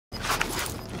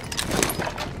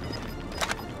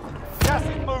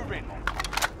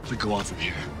to go on from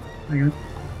here. Hang on.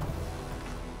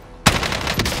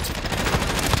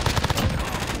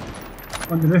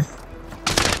 On the roof.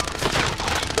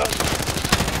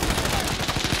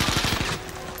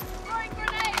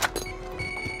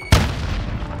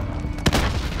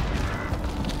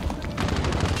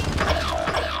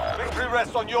 Victory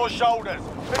rests on your shoulders.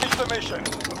 Finish the mission.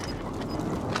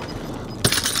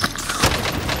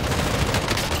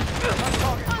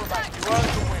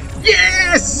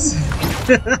 Yes!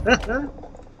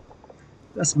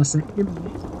 That's my second.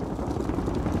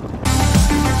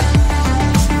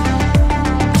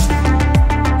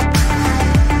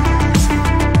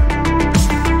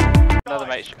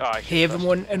 Hey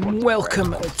everyone, and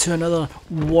welcome to another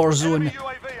Warzone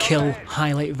kill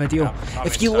highlight video.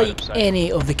 If you like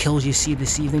any of the kills you see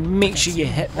this evening, make sure you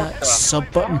hit that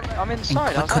sub button and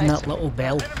click on that little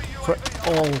bell for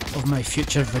all of my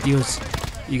future videos.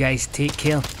 You guys take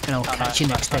care, and I'll catch you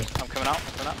next time. I'm coming out,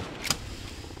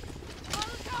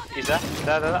 He's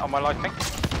there, on my life thing.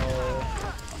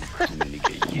 I'm gonna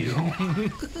get you.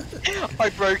 I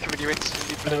broke him and you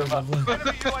instantly blew him up.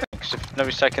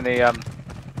 Nobody's taking the,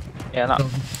 yeah, no.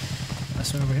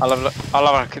 That's over here. I'll have a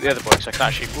look at the other boys, so I can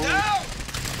actually...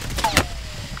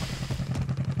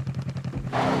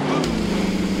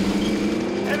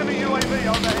 Enemy UAV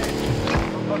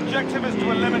overhead. Objective is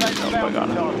to eliminate the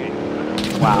bounty target.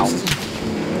 Wow.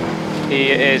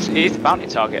 He's the bounty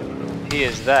target. He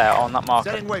is there on that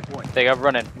marker. There you go,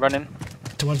 running.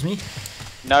 Towards me?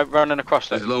 No, running across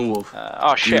there. There's Lone Wolf.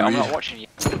 Oh shit, I'm not watching you.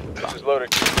 This is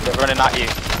loaded. They're running at you.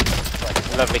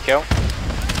 Lovely kill.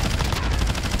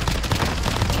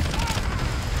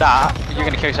 That, you're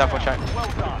gonna kill yourself, watch out.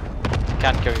 You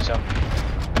can kill yourself.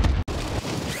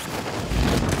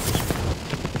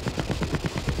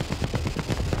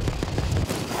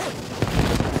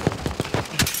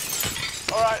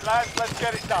 Alright lads, let's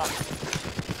get it done.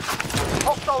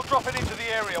 Hostile dropping into the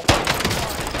area.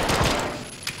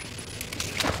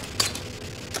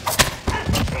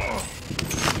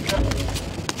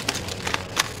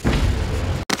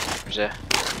 Who's there?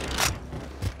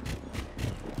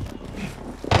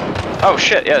 Oh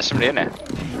shit, yeah, there's somebody in there.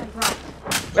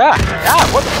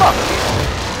 What the fuck?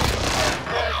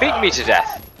 Beat me to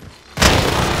death.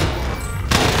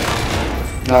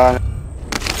 No.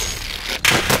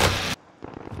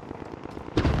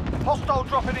 Hostile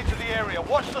dropping into the area.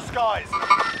 Watch the skies.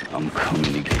 I'm coming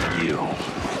to get you.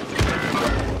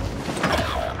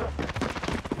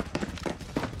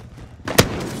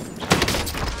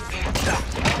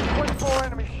 24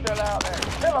 enemies still out there.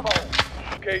 Kill them all.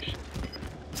 Location.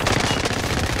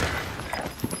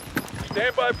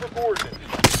 Stand by for coordinates.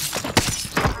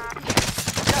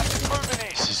 Gas is moving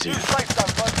in. This is New it. safe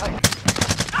zone located.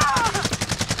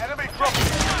 Enemy dropping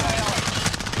into the area.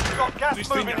 We've got gas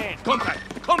moving in. Contact!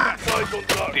 Eyes on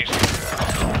target.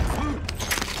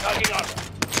 Tagging up.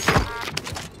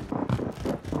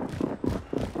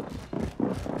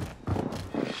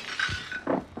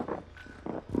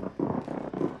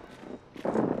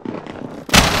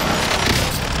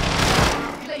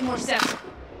 Claymore set.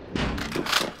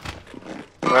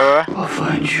 Where? I'll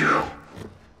find you.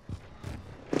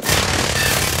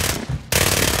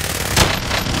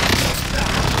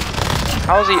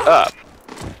 How's he up?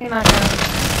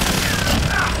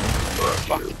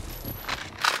 Fuck.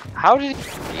 How did he...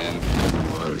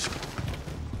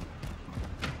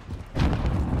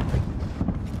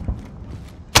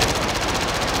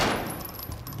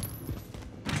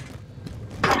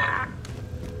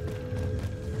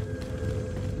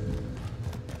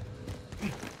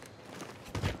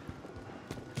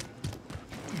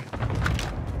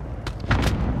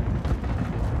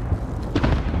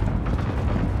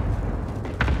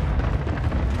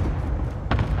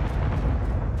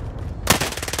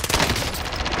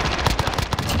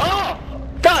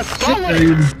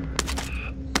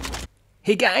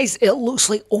 Hey guys, it looks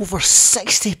like over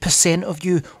 60% of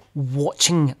you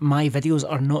watching my videos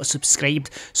are not subscribed,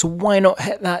 so why not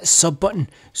hit that sub button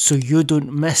so you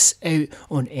don't miss out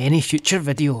on any future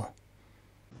video.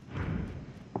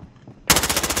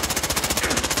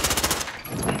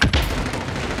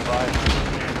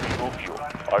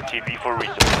 RTB for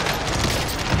research.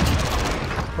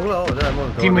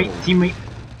 Teammate.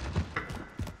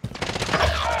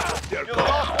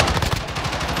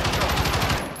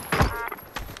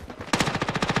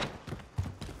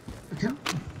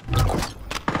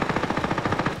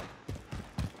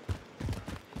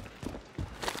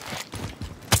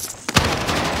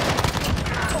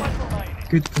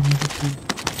 Good for me.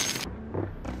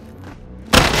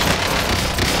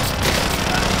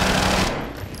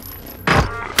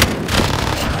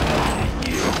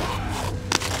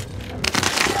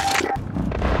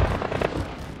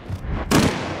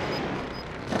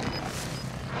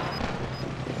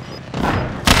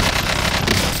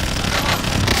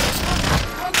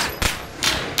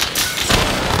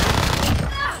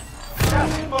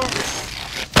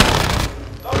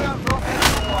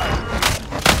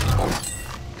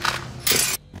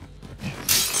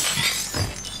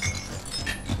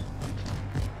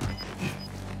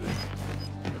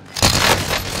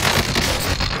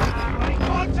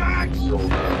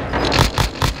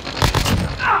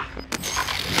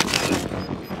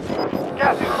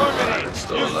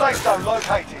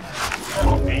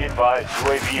 advised,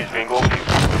 UAV is being overviewed.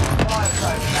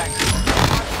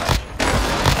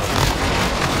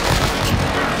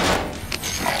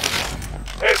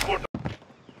 Airport.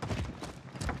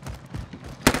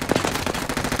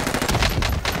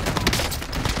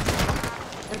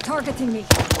 They're targeting me.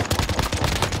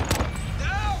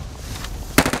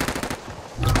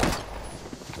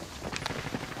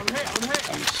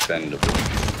 I'm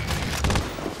expendable.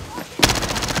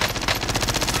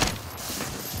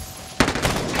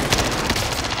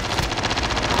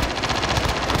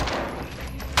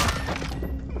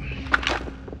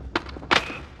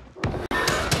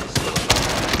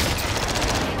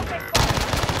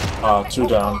 Two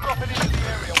down.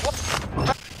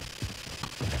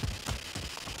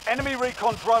 Enemy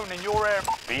recon drone in your area.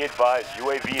 Be advised,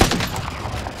 UAV is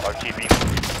RTB.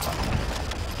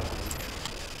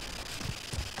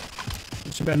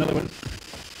 There should be another one.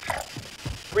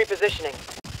 Repositioning.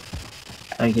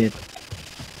 I get.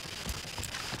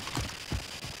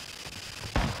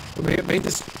 Wait, behind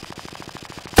us.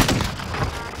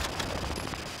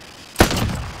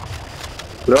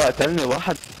 Bro, قتلني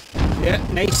واحد. Yeah,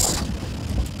 nice.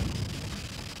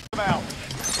 Out.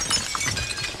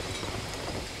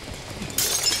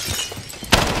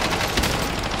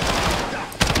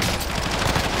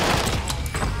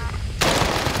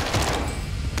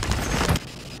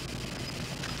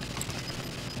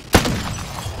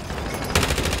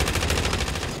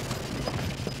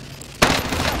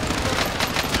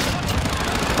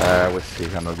 Sì,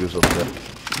 hanno chiuso te.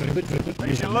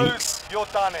 If you lose, you're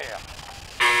done here.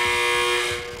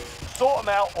 Sort them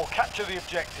out or capture the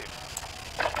objective.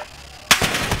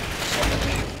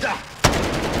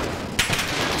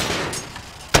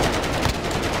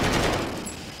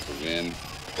 Win.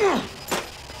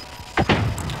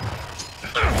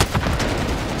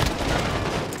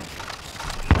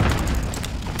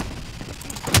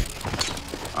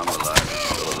 I'm alive.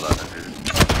 Still alive.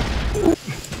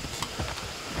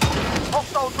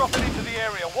 Hostile dropping into the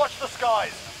area. Watch the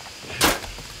skies.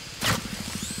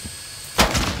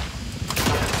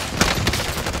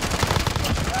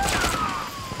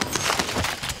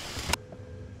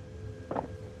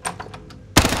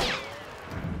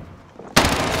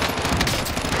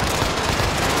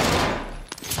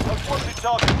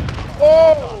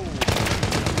 Oh!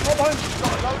 Not behind.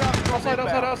 Outside,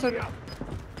 outside, outside.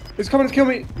 He's coming to kill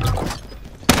me.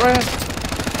 Right hand.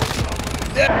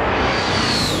 Yeah.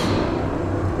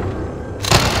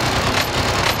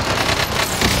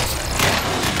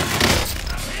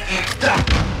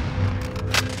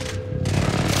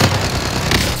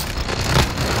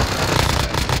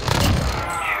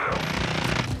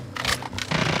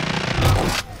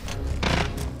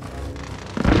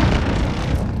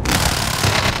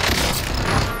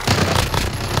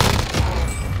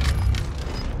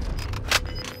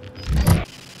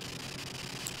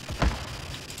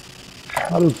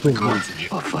 I'll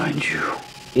find you.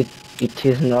 It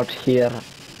is not here.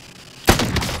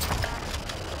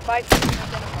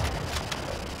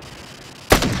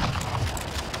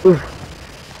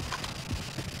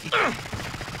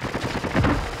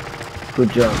 Good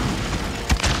job.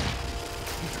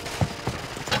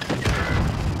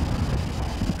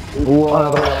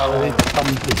 Wow.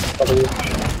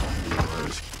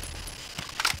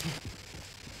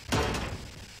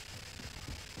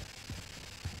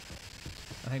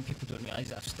 I think people don't realise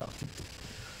that I've started.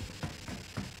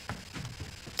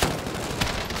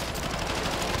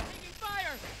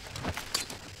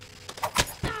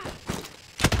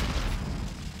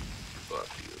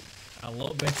 A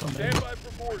lot better than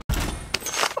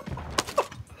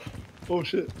Oh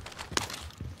shit.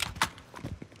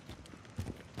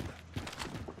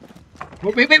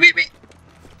 Oh, wait.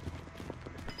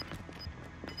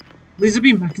 Laser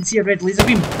beam, I can see a red laser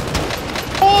beam.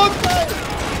 Oh,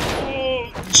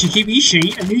 She gave me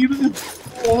shite, I knew you were.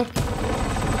 oh.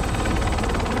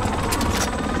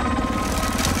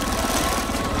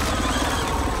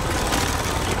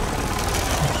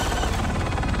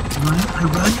 I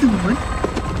ran the one.